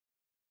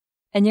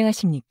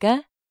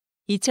안녕하십니까?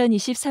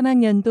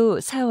 2023학년도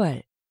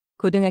 4월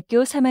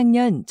고등학교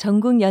 3학년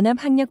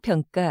전국연합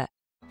학력평가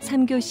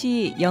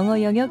 3교시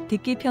영어영역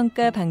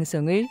듣기평가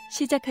방송을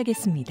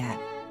시작하겠습니다.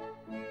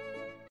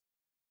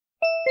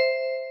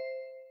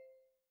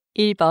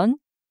 1번.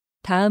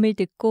 다음을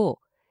듣고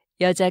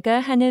여자가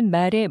하는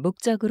말의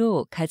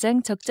목적으로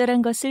가장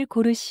적절한 것을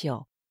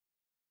고르시오.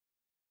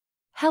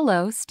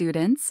 Hello,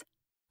 students.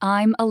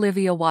 I'm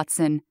Olivia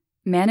Watson,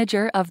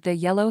 manager of the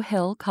Yellow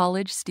Hill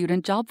College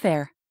Student Job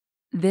Fair.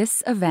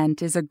 This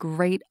event is a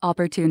great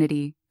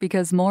opportunity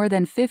because more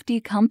than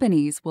 50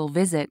 companies will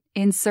visit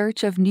in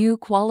search of new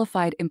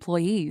qualified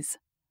employees.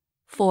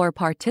 For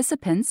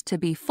participants to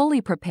be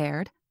fully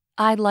prepared,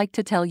 I'd like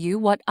to tell you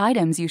what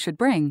items you should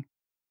bring.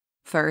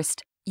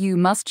 First, you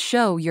must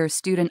show your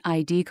student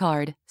ID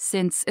card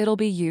since it'll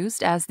be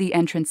used as the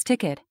entrance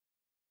ticket.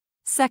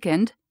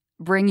 Second,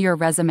 bring your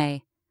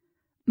resume.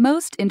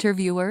 Most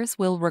interviewers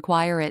will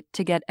require it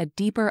to get a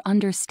deeper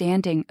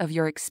understanding of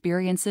your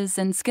experiences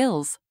and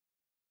skills.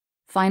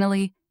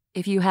 Finally,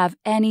 if you have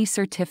any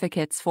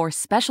certificates for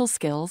special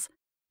skills,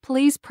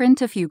 please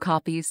print a few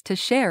copies to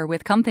share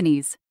with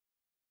companies.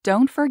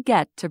 Don't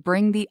forget to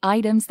bring the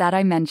items that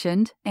I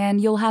mentioned, and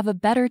you'll have a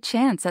better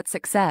chance at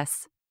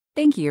success.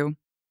 Thank you.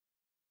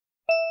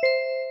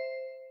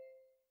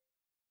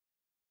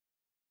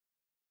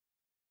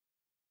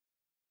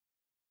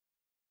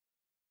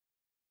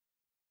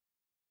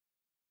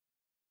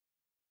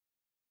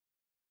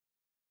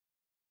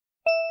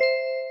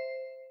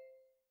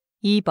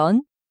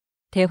 (2번)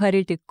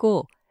 대화를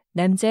듣고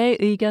남자의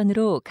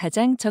의견으로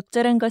가장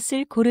적절한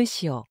것을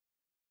고르시오.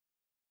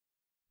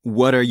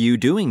 What are you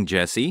doing,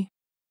 Jessie?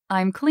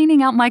 I'm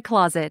cleaning out my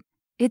closet.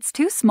 It's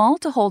too small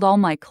to hold all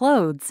my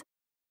clothes.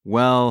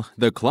 Well,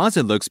 the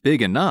closet looks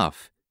big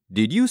enough.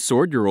 Did you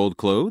sort your old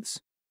clothes?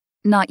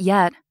 Not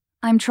yet.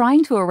 I'm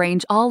trying to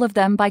arrange all of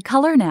them by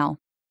color now.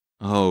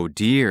 Oh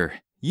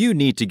dear, you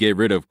need to get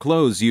rid of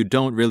clothes you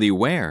don't really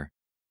wear.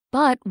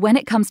 But when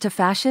it comes to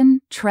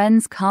fashion,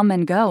 trends come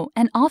and go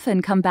and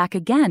often come back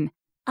again.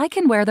 I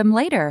can wear them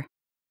later.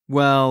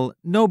 Well,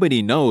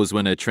 nobody knows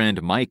when a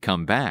trend might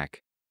come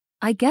back.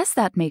 I guess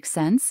that makes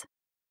sense.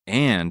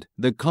 And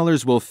the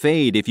colors will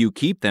fade if you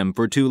keep them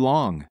for too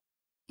long.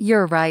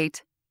 You're right.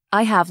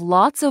 I have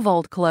lots of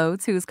old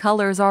clothes whose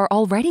colors are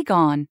already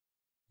gone.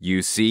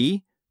 You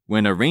see,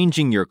 when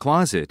arranging your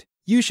closet,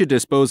 you should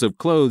dispose of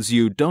clothes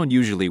you don't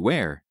usually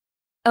wear.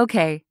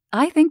 Okay,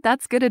 I think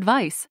that's good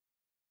advice.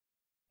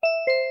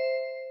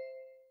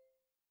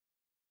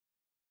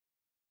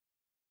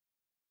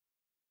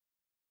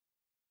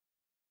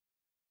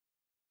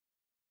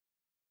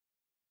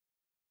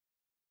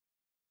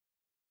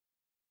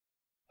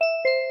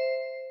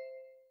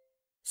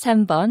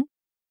 (3번)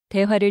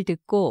 대화를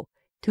듣고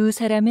두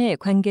사람의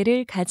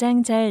관계를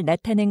가장 잘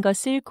나타낸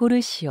것을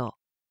고르시오.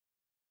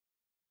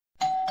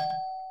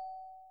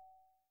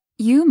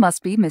 You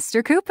must be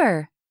Mr.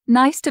 Cooper.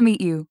 Nice to meet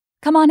you.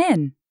 Come on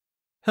in.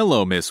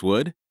 Hello, Miss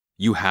Wood.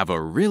 You have a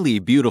really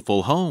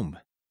beautiful home.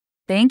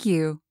 Thank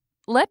you.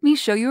 Let me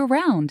show you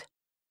around.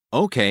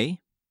 Okay.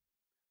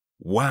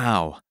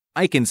 Wow,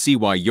 I can see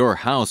why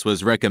your house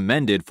was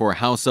recommended for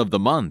House of the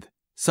Month.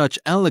 Such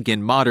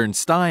elegant modern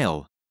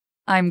style.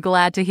 I'm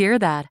glad to hear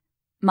that.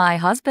 My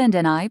husband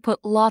and I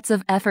put lots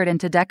of effort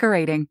into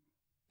decorating.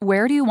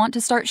 Where do you want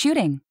to start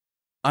shooting?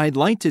 I'd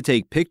like to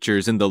take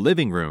pictures in the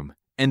living room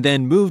and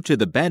then move to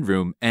the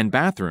bedroom and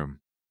bathroom.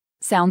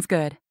 Sounds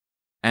good.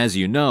 As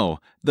you know,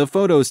 the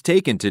photos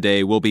taken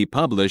today will be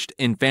published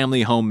in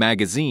Family Home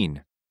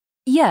magazine.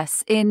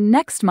 Yes, in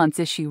next month's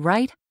issue,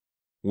 right?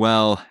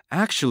 Well,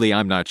 actually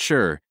I'm not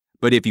sure,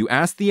 but if you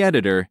ask the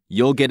editor,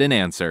 you'll get an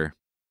answer.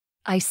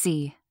 I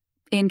see.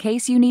 In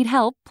case you need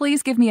help,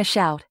 please give me a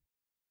shout.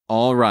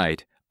 All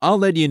right, I'll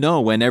let you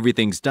know when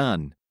everything's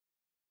done.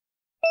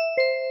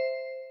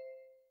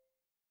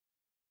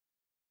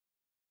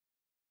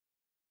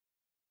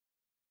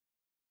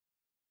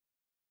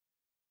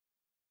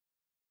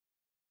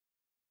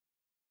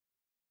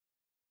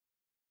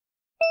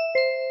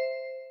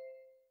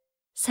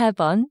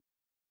 (4번)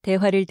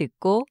 대화를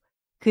듣고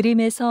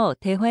그림에서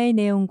대화의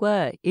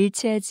내용과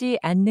일치하지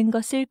않는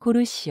것을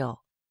고르시오.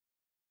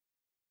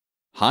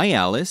 Hi,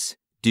 Alice.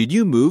 Did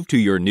you move to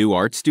your new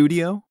art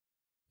studio?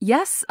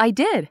 Yes, I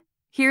did.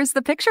 Here's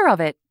the picture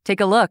of it. Take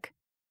a look.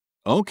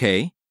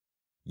 Okay.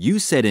 You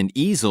set an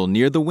easel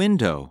near the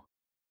window.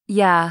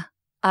 Yeah,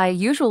 I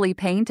usually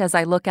paint as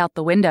I look out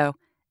the window,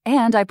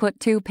 and I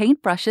put 2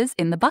 paintbrushes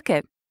in the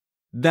bucket.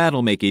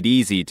 That'll make it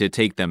easy to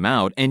take them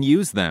out and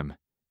use them.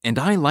 And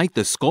I like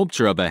the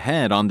sculpture of a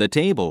head on the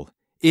table.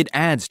 It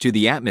adds to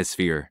the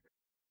atmosphere.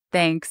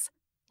 Thanks.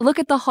 Look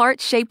at the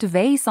heart-shaped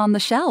vase on the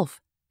shelf.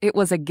 It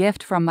was a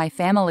gift from my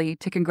family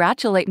to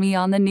congratulate me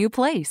on the new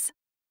place.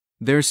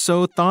 They're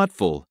so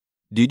thoughtful.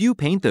 Did you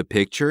paint the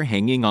picture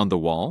hanging on the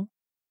wall?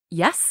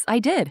 Yes, I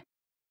did.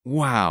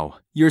 Wow,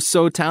 you're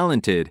so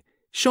talented.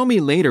 Show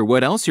me later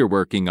what else you're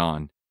working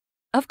on.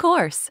 Of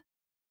course.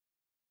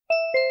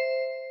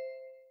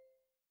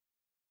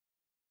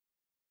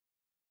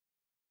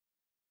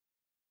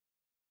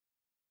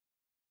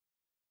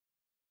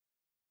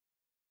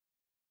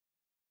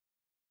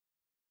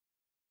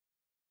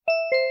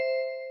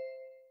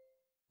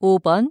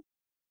 5번.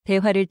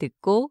 대화를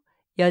듣고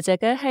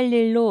여자가 할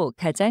일로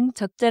가장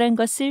적절한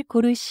것을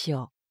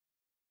고르시오.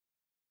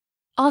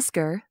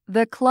 Oscar,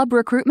 the club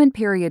recruitment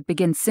period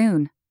begins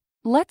soon.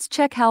 Let's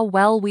check how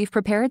well we've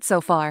prepared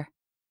so far.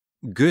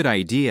 Good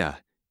idea.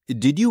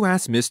 Did you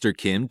ask Mr.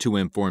 Kim to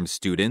inform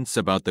students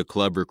about the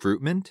club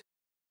recruitment?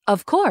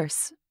 Of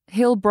course.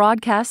 He'll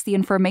broadcast the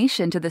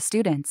information to the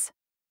students.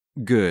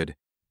 Good.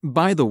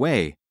 By the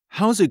way,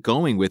 how's it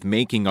going with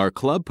making our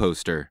club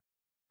poster?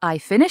 I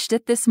finished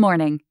it this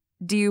morning.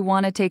 Do you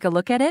want to take a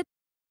look at it?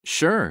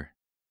 Sure.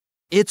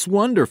 It's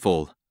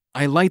wonderful.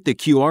 I like the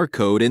QR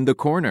code in the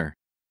corner.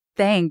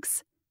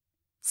 Thanks.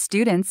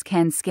 Students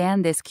can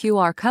scan this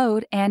QR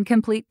code and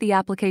complete the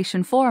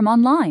application form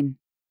online.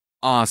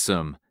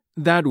 Awesome.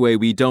 That way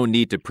we don't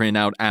need to print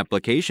out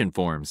application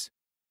forms.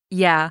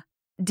 Yeah.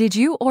 Did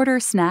you order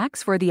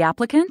snacks for the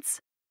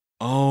applicants?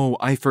 Oh,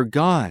 I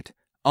forgot.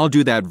 I'll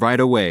do that right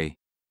away.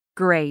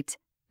 Great.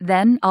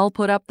 Then I'll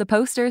put up the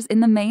posters in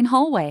the main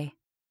hallway.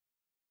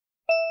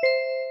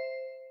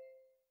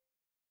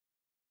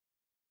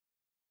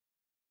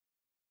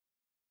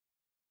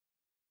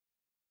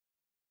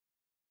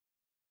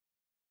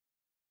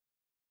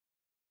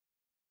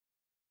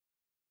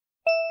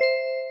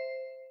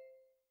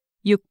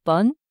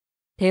 (6번)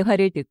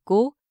 대화를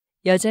듣고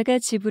여자가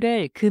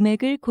지불할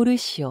금액을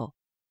고르시오.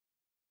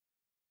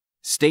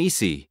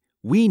 Stacy,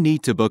 we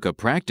need to book a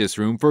practice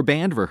room for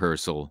band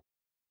rehearsal.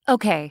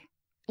 Okay,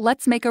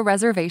 let's make a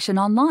reservation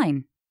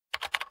online.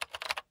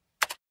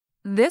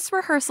 This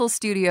rehearsal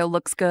studio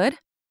looks good.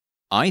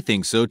 I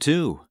think so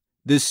too.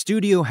 The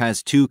studio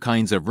has two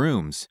kinds of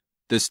rooms.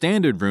 The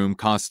standard room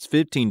costs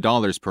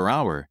 $15 per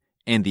hour,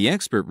 and the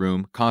expert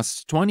room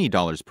costs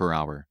 $20 per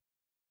hour.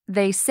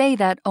 They say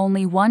that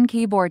only one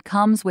keyboard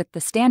comes with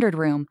the standard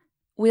room.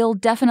 We'll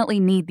definitely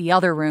need the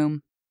other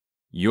room.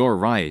 You're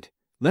right.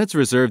 Let's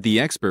reserve the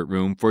expert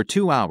room for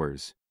 2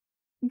 hours.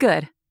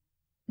 Good.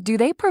 Do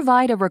they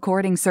provide a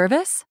recording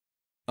service?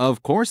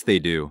 Of course they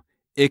do.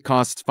 It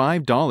costs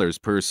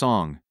 $5 per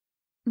song.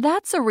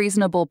 That's a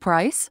reasonable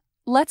price.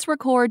 Let's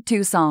record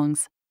 2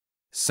 songs.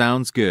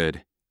 Sounds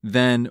good.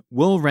 Then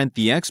we'll rent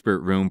the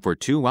expert room for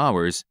 2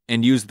 hours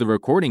and use the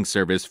recording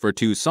service for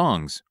 2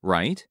 songs,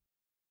 right?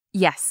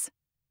 Yes.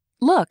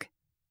 Look,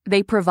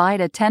 they provide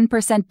a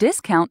 10%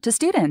 discount to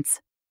students.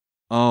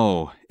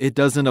 Oh, it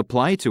doesn't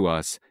apply to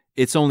us.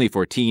 It's only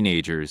for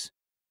teenagers.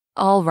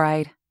 All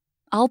right.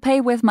 I'll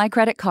pay with my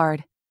credit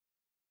card.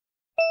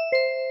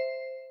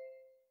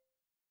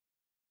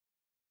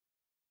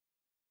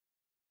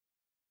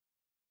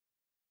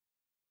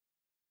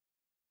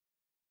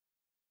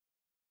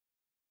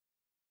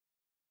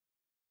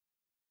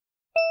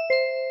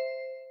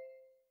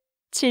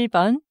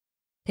 (7번)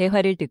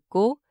 대화를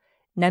듣고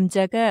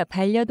남자가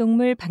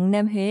반려동물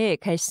박람회에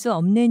갈 수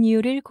없는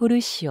이유를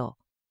고르시오.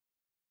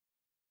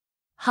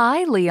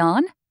 Hi,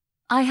 Leon.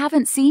 I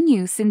haven't seen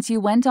you since you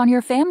went on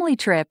your family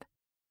trip.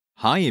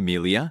 Hi,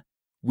 Amelia.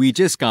 We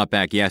just got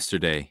back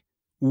yesterday.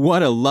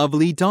 What a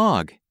lovely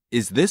dog.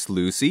 Is this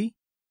Lucy?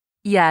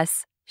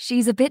 Yes,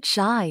 she's a bit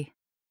shy.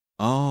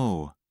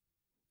 Oh.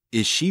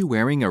 Is she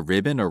wearing a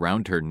ribbon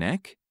around her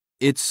neck?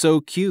 It's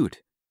so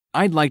cute.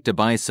 I'd like to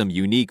buy some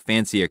unique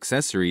fancy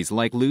accessories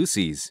like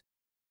Lucy's.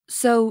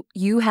 So,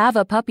 you have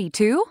a puppy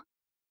too?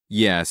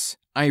 Yes,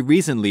 I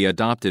recently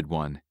adopted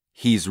one.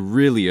 He's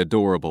really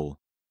adorable.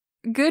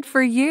 Good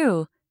for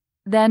you.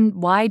 Then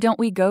why don't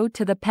we go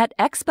to the Pet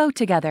Expo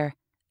together?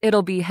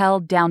 It'll be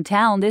held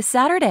downtown this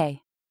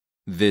Saturday.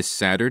 This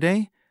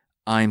Saturday?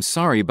 I'm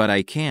sorry, but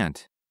I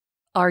can't.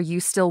 Are you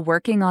still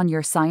working on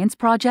your science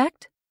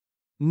project?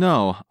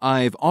 No,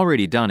 I've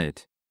already done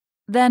it.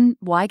 Then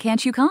why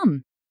can't you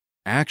come?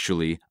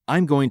 Actually,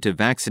 I'm going to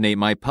vaccinate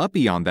my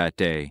puppy on that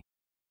day.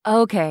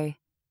 Okay.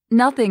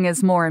 Nothing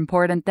is more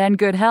important than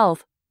good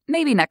health.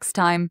 Maybe next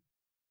time.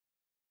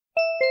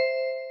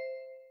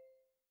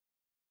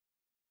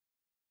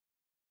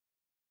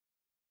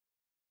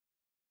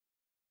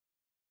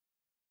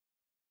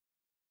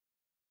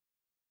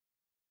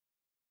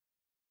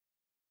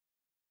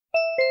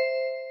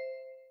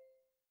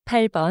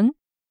 (8번)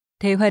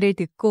 대화를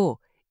듣고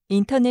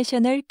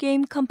인터내셔널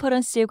게임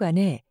컨퍼런스에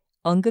관해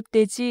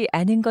언급되지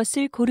않은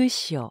것을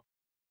고르시오.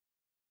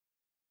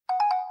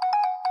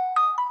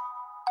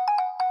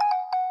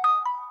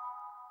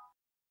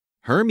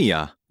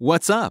 Hermia,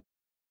 what's up?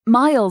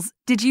 Miles,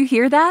 did you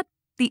hear that?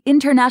 The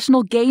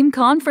International Game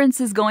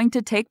Conference is going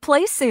to take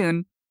place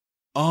soon.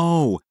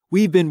 Oh,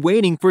 we've been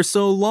waiting for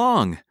so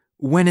long.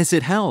 When is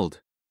it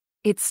held?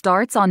 It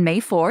starts on May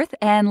 4th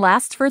and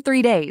lasts for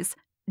 3 days.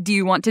 Do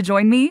you want to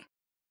join me?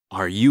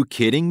 Are you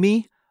kidding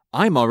me?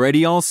 I'm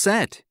already all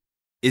set.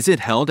 Is it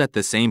held at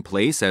the same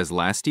place as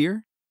last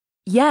year?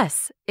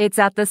 Yes, it's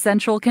at the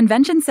Central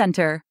Convention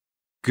Center.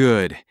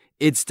 Good.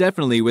 It's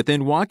definitely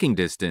within walking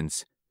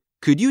distance.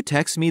 Could you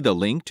text me the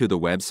link to the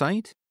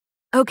website?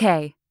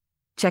 Okay,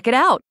 check it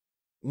out.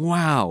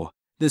 Wow,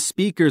 the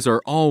speakers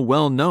are all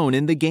well known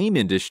in the game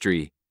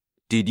industry.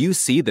 Did you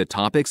see the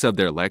topics of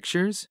their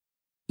lectures?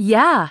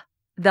 Yeah,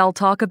 they'll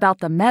talk about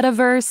the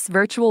metaverse,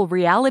 virtual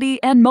reality,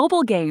 and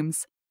mobile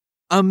games.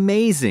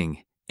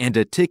 Amazing! And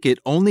a ticket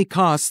only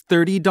costs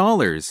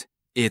 $30.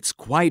 It's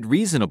quite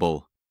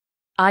reasonable.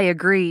 I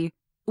agree.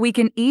 We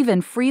can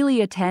even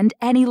freely attend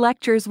any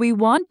lectures we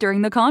want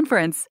during the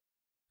conference.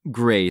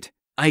 Great.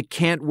 I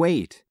can't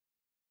wait.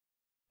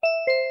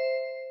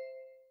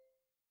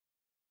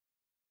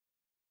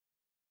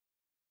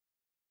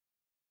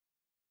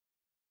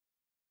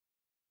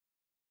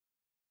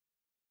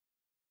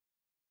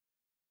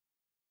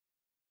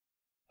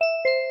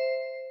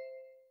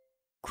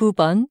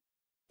 (9번)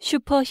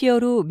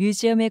 슈퍼히어로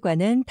뮤지엄에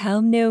관한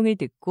다음 내용을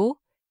듣고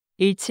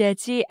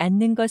일치하지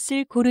않는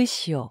것을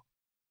고르시오.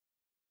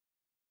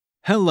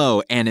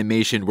 Hello,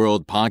 Animation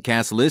World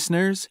podcast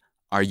listeners.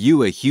 Are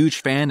you a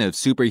huge fan of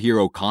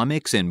superhero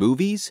comics and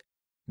movies?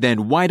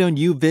 Then why don't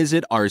you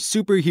visit our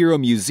superhero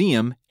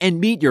museum and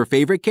meet your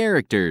favorite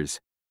characters?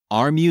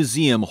 Our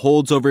museum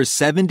holds over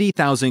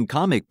 70,000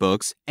 comic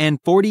books and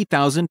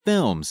 40,000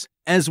 films,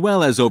 as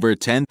well as over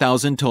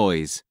 10,000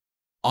 toys.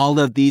 All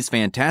of these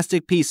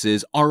fantastic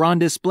pieces are on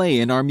display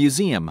in our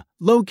museum,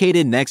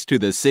 located next to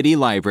the city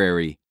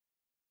library.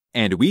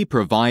 And we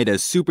provide a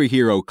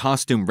superhero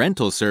costume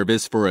rental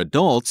service for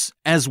adults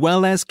as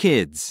well as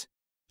kids.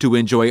 To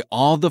enjoy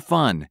all the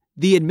fun,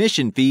 the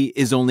admission fee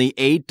is only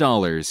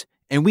 $8,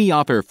 and we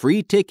offer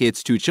free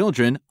tickets to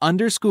children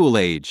under school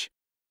age.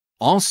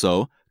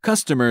 Also,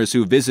 customers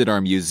who visit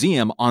our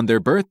museum on their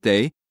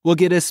birthday will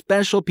get a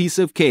special piece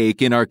of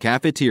cake in our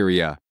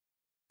cafeteria.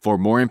 For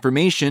more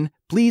information,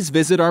 please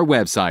visit our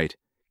website.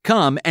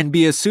 Come and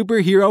be a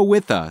superhero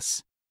with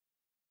us.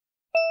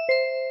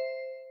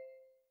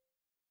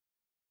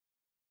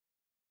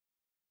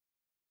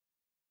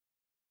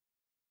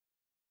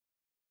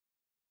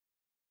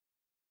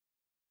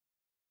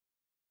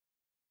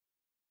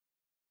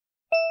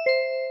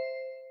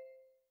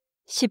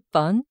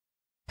 (10번)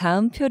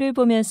 다음 표를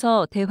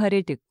보면서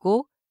대화를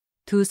듣고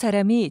두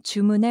사람이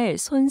주문할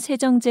손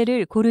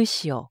세정제를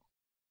고르시오.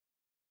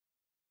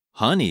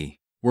 Honey,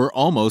 we're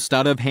almost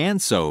out of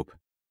hand soap.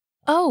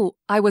 Oh,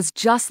 I was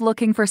just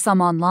looking for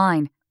some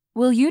online.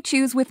 Will you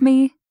choose with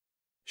me?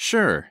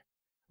 Sure.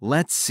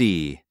 Let's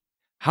see.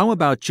 How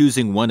about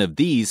choosing one of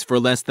these for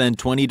less than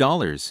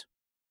 $20?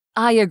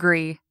 I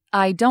agree.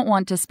 I don't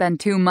want to spend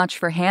too much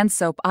for hand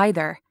soap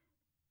either.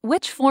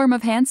 Which form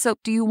of hand soap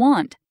do you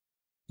want?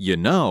 You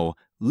know,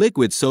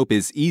 liquid soap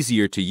is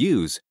easier to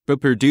use,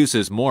 but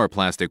produces more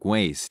plastic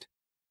waste.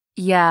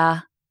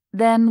 Yeah.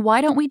 Then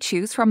why don't we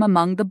choose from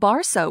among the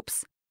bar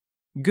soaps?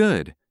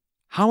 Good.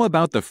 How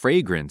about the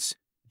fragrance?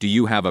 Do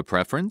you have a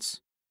preference?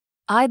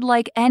 I'd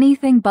like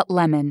anything but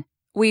lemon.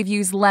 We've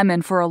used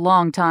lemon for a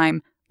long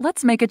time.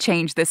 Let's make a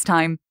change this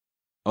time.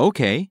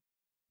 Okay.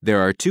 There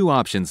are two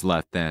options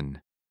left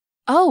then.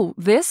 Oh,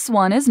 this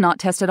one is not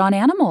tested on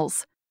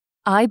animals.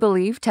 I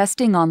believe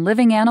testing on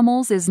living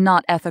animals is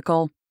not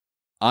ethical.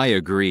 I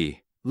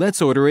agree.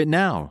 Let's order it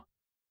now.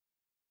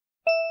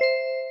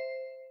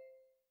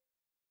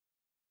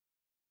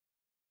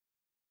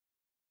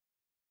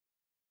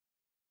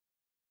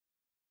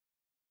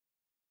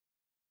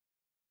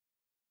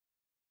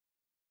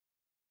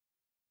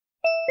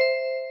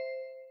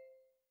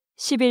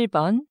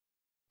 (11번)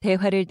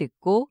 대화를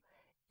듣고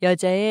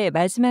여자의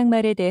마지막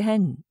말에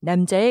대한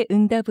남자의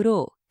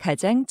응답으로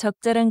가장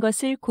적절한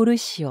것을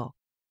고르시오.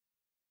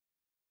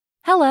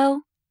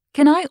 Hello.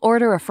 Can I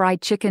order a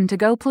fried chicken to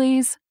go,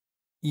 please?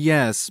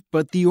 Yes,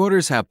 but the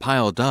orders have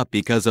piled up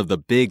because of the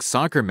big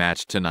soccer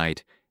match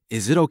tonight.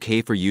 Is it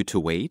okay for you to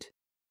wait?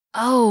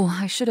 Oh,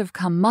 I should have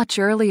come much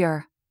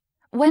earlier.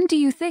 When do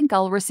you think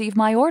I'll receive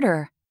my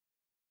order?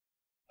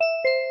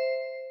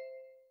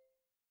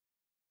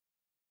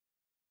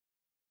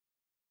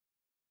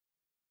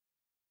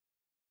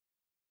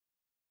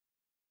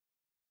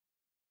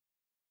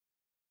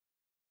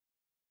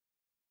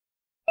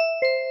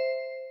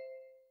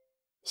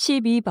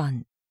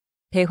 (12번)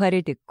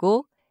 대화를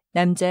듣고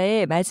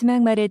남자의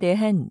마지막 말에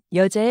대한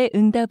여자의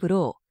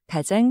응답으로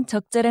가장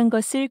적절한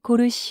것을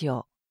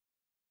고르시오.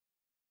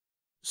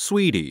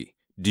 Sweetie,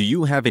 do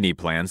you have any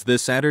plans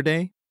this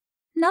Saturday?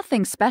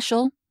 Nothing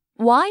special.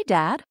 Why,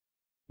 Dad?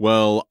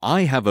 Well,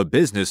 I have a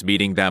business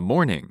meeting that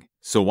morning,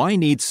 so I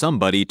need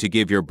somebody to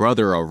give your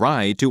brother a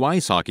ride to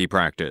ice hockey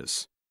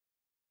practice.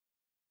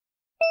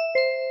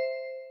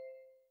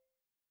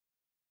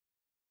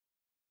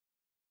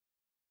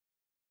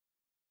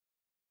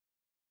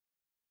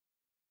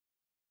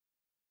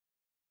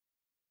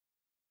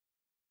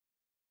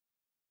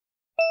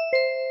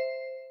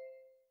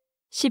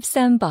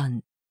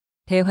 (13번)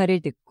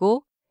 대화를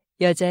듣고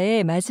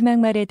여자의 마지막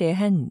말에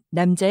대한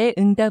남자의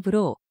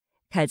응답으로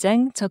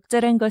가장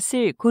적절한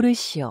것을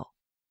고르시오.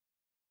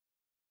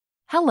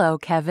 Hello,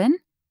 Kevin.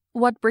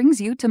 What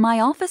brings you to my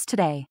office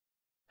today?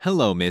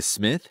 Hello, Miss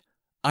Smith.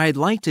 I'd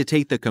like to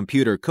take the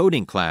computer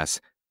coding class,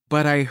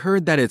 but I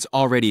heard that it's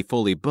already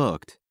fully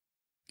booked.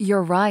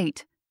 You're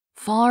right.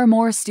 Far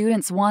more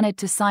students wanted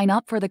to sign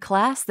up for the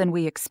class than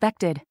we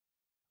expected.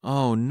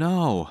 Oh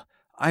no,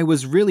 I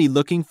was really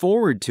looking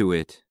forward to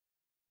it.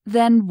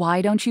 Then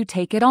why don't you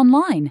take it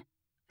online?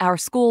 Our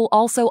school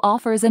also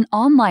offers an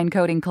online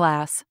coding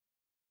class.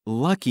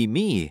 Lucky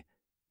me.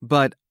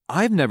 But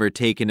I've never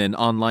taken an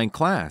online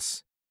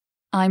class.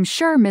 I'm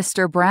sure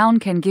Mr. Brown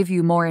can give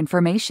you more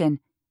information.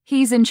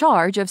 He's in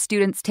charge of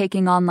students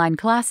taking online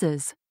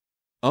classes.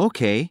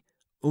 Okay.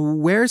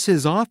 Where's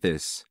his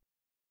office?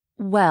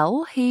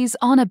 Well, he's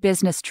on a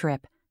business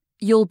trip.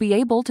 You'll be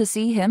able to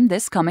see him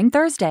this coming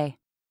Thursday.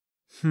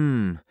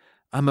 I'm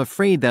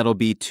afraid that'll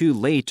be too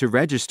late to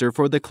register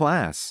for the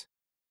class.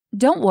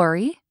 Don't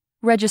worry.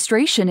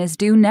 Registration is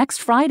due next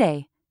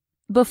Friday.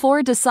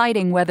 Before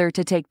deciding whether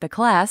to take the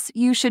class,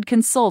 you should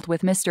consult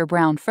with Mr.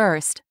 Brown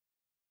first.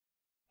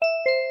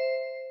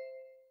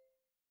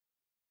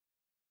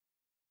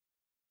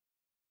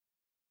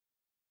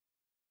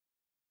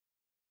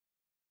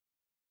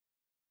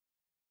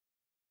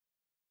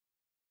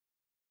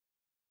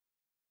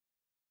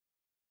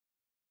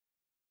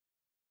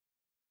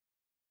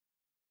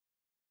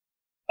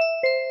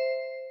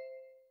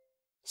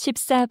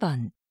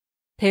 (14번)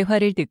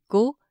 대화를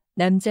듣고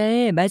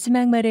남자의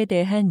마지막 말에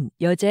대한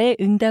여자의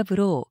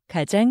응답으로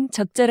가장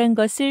적절한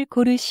것을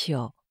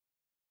고르시오.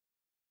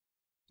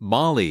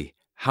 Molly,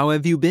 how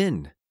have you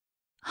been?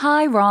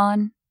 Hi,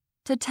 Ron.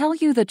 To tell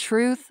you the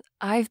truth,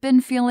 I've been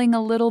feeling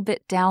a little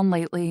bit down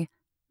lately.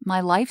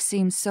 My life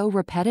seems so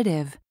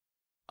repetitive.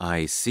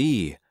 I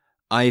see.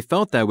 I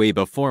felt that way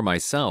before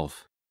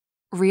myself.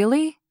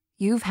 Really?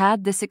 You've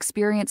had this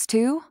experience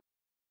too?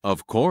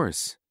 Of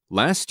course.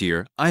 Last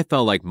year, I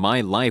felt like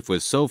my life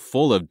was so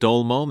full of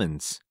dull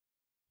moments.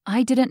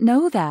 I didn't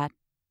know that.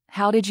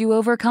 How did you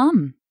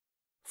overcome?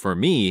 For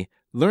me,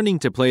 learning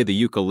to play the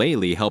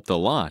ukulele helped a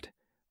lot.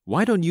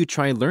 Why don't you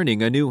try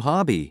learning a new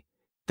hobby?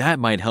 That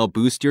might help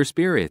boost your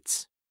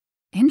spirits.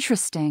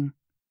 Interesting.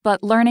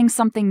 But learning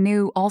something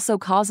new also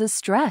causes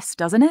stress,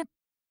 doesn't it?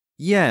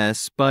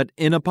 Yes, but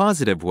in a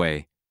positive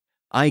way.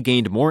 I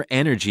gained more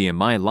energy in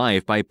my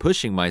life by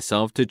pushing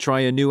myself to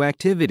try a new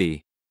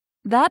activity.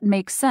 That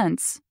makes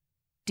sense.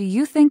 Do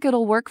you think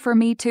it'll work for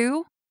me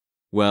too?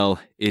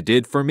 Well, it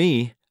did for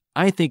me.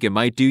 I think it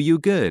might do you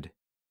good.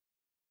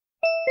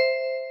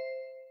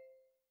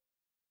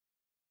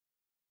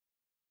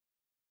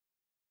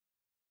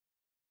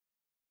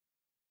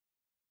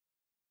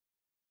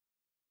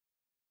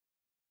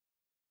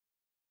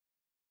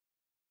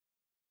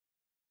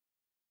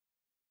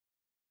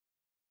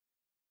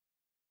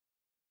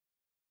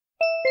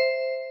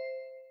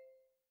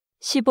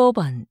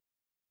 (15번)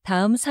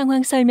 다음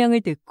상황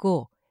설명을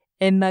듣고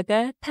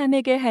엠마가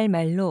탐에게 할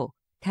말로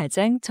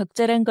가장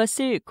적절한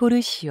것을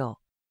고르시오.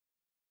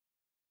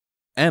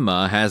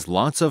 Emma has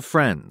lots of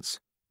friends.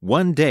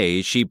 One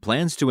day, she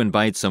plans to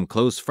invite some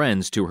close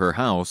friends to her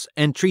house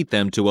and treat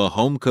them to a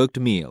home-cooked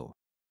meal.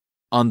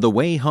 On the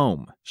way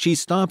home, she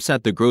stops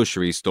at the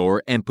grocery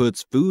store and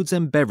puts foods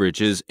and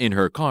beverages in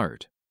her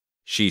cart.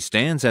 She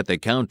stands at the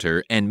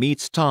counter and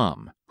meets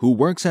Tom, who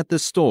works at the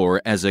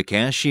store as a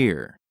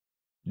cashier.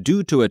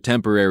 Due to a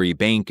temporary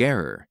bank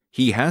error,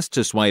 he has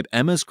to swipe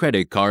Emma's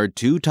credit card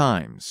 2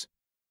 times.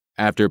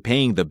 After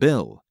paying the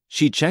bill,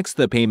 she checks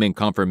the payment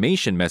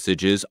confirmation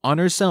messages on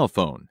her cell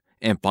phone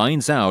and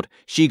finds out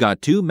she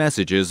got 2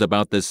 messages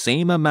about the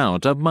same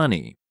amount of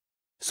money.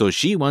 So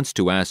she wants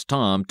to ask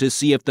Tom to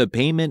see if the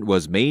payment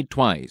was made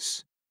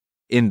twice.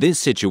 In this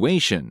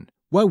situation,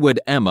 what would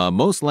Emma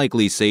most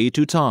likely say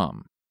to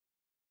Tom?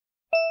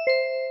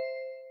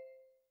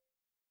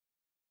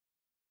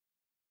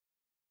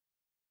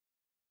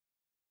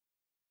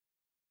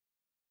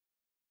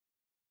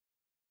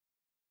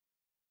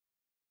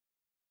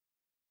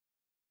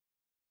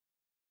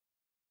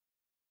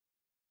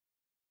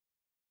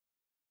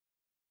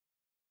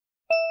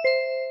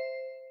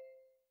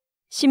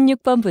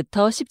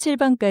 (16번부터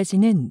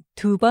 17번까지는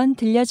 2번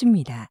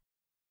들려줍니다.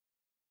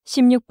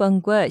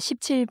 16번과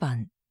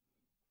 17번.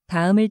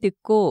 다음을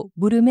듣고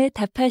물음에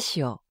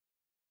답하시오.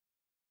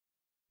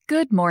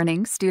 Good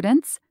morning,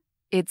 students.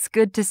 It's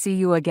good to see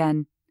you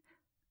again.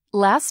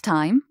 Last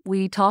time,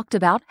 we talked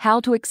about how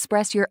to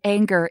express your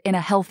anger in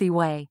a healthy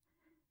way.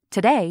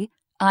 Today,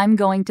 I'm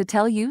going to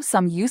tell you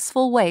some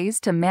useful ways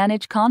to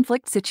manage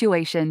conflict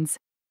situations.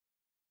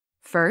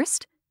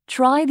 First,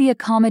 try the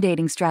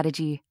accommodating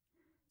strategy.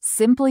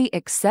 Simply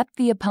accept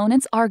the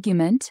opponent's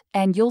argument,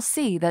 and you'll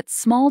see that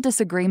small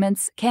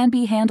disagreements can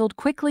be handled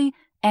quickly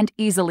and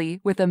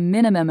easily with a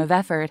minimum of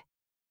effort.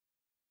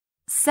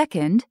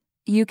 Second,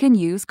 you can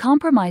use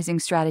compromising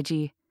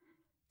strategy.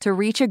 To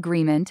reach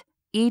agreement,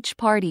 each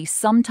party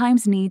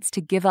sometimes needs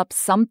to give up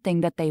something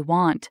that they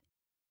want.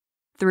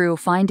 Through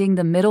finding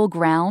the middle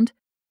ground,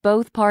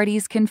 both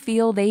parties can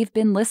feel they've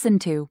been listened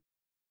to.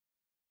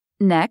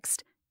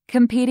 Next,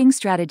 competing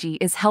strategy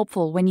is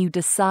helpful when you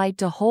decide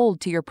to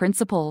hold to your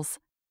principles.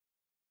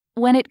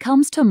 When it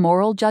comes to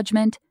moral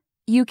judgment,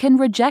 you can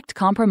reject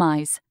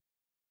compromise.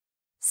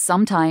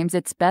 Sometimes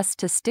it's best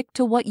to stick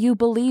to what you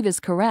believe is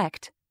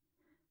correct.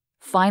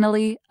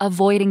 Finally,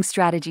 avoiding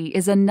strategy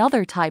is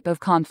another type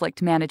of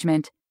conflict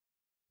management.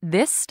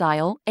 This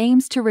style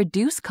aims to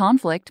reduce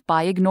conflict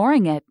by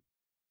ignoring it.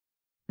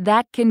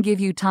 That can give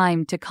you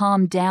time to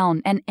calm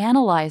down and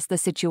analyze the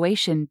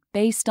situation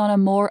based on a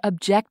more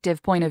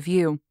objective point of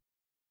view.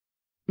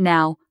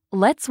 Now,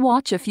 let's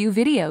watch a few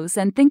videos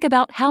and think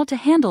about how to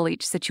handle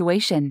each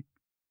situation.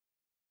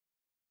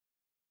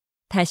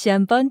 다시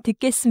한번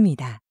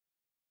듣겠습니다.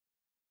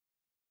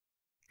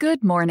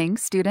 Good morning,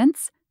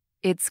 students.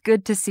 It's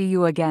good to see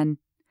you again.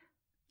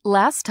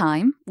 Last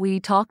time, we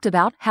talked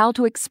about how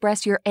to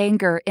express your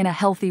anger in a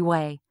healthy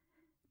way.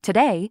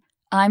 Today,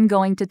 I'm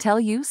going to tell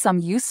you some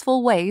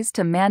useful ways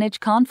to manage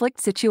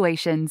conflict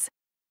situations.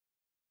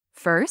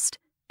 First,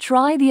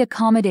 try the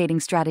accommodating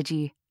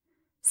strategy.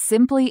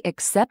 Simply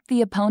accept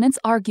the opponent's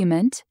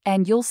argument,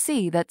 and you'll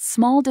see that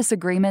small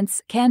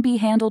disagreements can be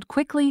handled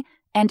quickly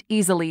and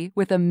easily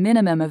with a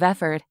minimum of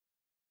effort.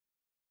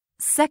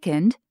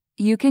 Second,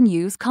 you can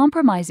use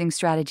compromising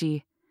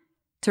strategy.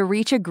 To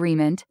reach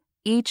agreement,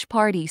 each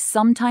party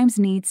sometimes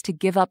needs to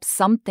give up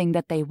something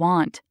that they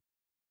want.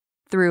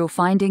 Through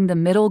finding the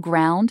middle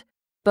ground,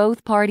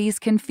 both parties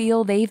can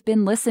feel they've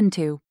been listened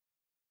to.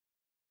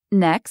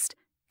 Next,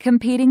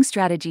 competing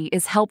strategy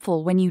is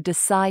helpful when you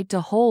decide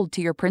to hold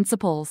to your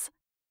principles.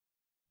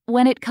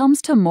 When it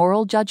comes to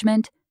moral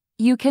judgment,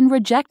 you can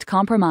reject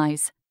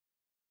compromise.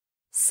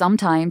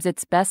 Sometimes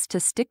it's best to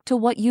stick to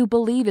what you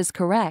believe is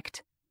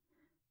correct.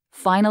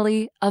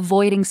 Finally,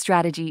 avoiding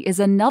strategy is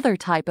another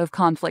type of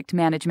conflict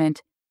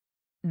management.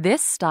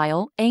 This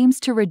style aims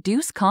to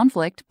reduce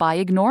conflict by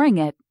ignoring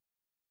it.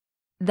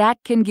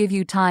 That can give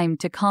you time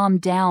to calm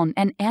down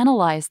and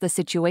analyze the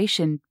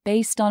situation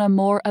based on a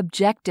more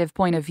objective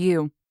point of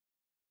view.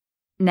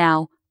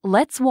 Now,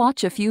 let's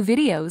watch a few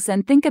videos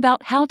and think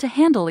about how to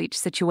handle each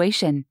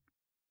situation.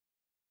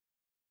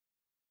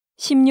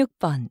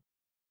 16번.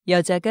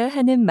 여자가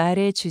하는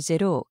말의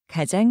주제로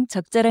가장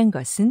적절한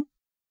것은?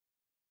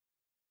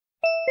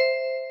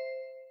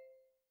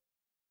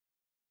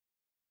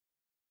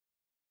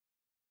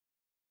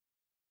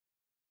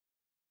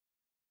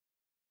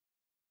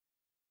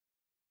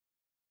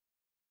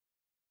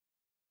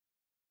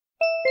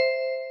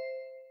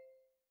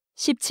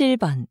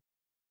 17번.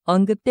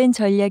 언급된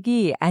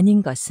전략이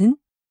아닌 것은?